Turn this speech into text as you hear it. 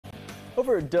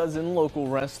Over a dozen local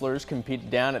wrestlers competed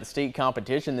down at the state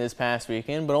competition this past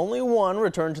weekend, but only one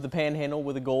returned to the Panhandle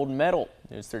with a gold medal.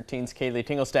 News 13's Kaylee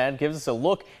Tingelstad gives us a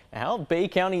look at how a Bay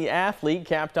County athlete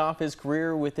capped off his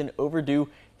career with an overdue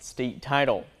state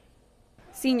title.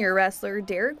 Senior wrestler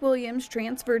Derek Williams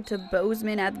transferred to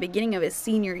Bozeman at the beginning of his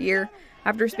senior year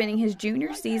after spending his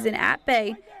junior season at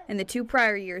Bay and the 2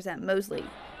 prior years at Mosley.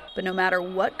 But no matter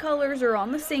what colors are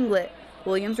on the singlet,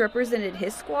 Williams represented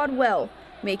his squad well,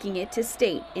 making it to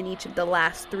state in each of the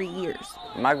last 3 years.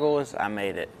 My goal is I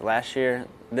made it. Last year,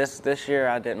 this year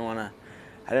I didn't want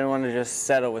to just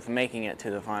settle with making it to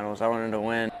the finals. I wanted to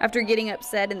win. After getting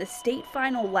upset in the state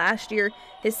final last year,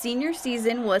 his senior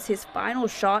season was his final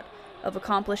shot of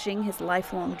accomplishing his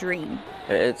lifelong dream.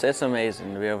 It's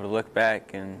amazing to be able to look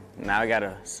back, and now I got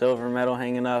a silver medal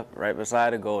hanging up right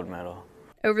beside a gold medal.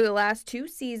 Over the last 2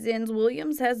 seasons,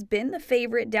 Williams has been the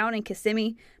favorite down in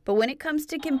Kissimmee, but when it comes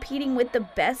to competing with the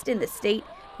best in the state,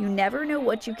 you never know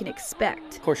what you can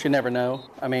expect. Of course, you never know.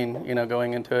 I mean,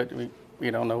 going into it,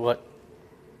 you don't know what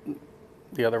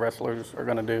the other wrestlers are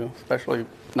going to do, especially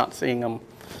not seeing them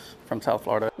from South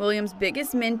Florida. Williams'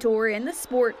 biggest mentor in the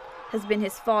sport has been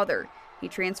his father. He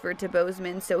transferred to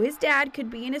Bozeman so his dad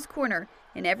could be in his corner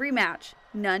in every match,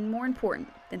 none more important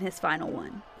than his final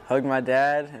one. Hugged my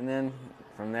dad, and then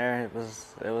from there it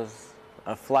was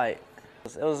a flight.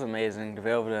 It was amazing to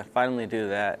be able to finally do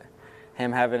that.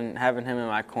 Having him in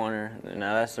my corner,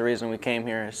 that's the reason we came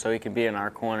here, so he could be in our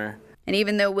corner. And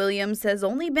even though Williams has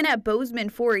only been at Bozeman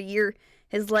for a year,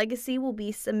 his legacy will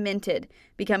be cemented,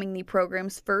 becoming the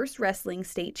program's first wrestling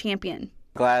state champion.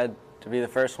 Glad to be the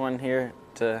first one here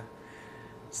to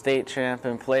state champ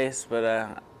in place,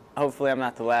 but hopefully I'm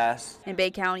not the last. In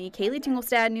Bay County, Kaylee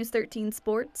Tingelstad, News 13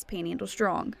 Sports, Panhandle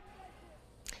Strong.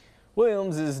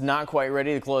 Williams is not quite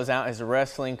ready to close out his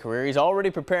wrestling career. He's already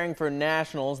preparing for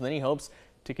nationals, and then he hopes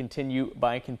to continue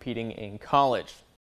by competing in college.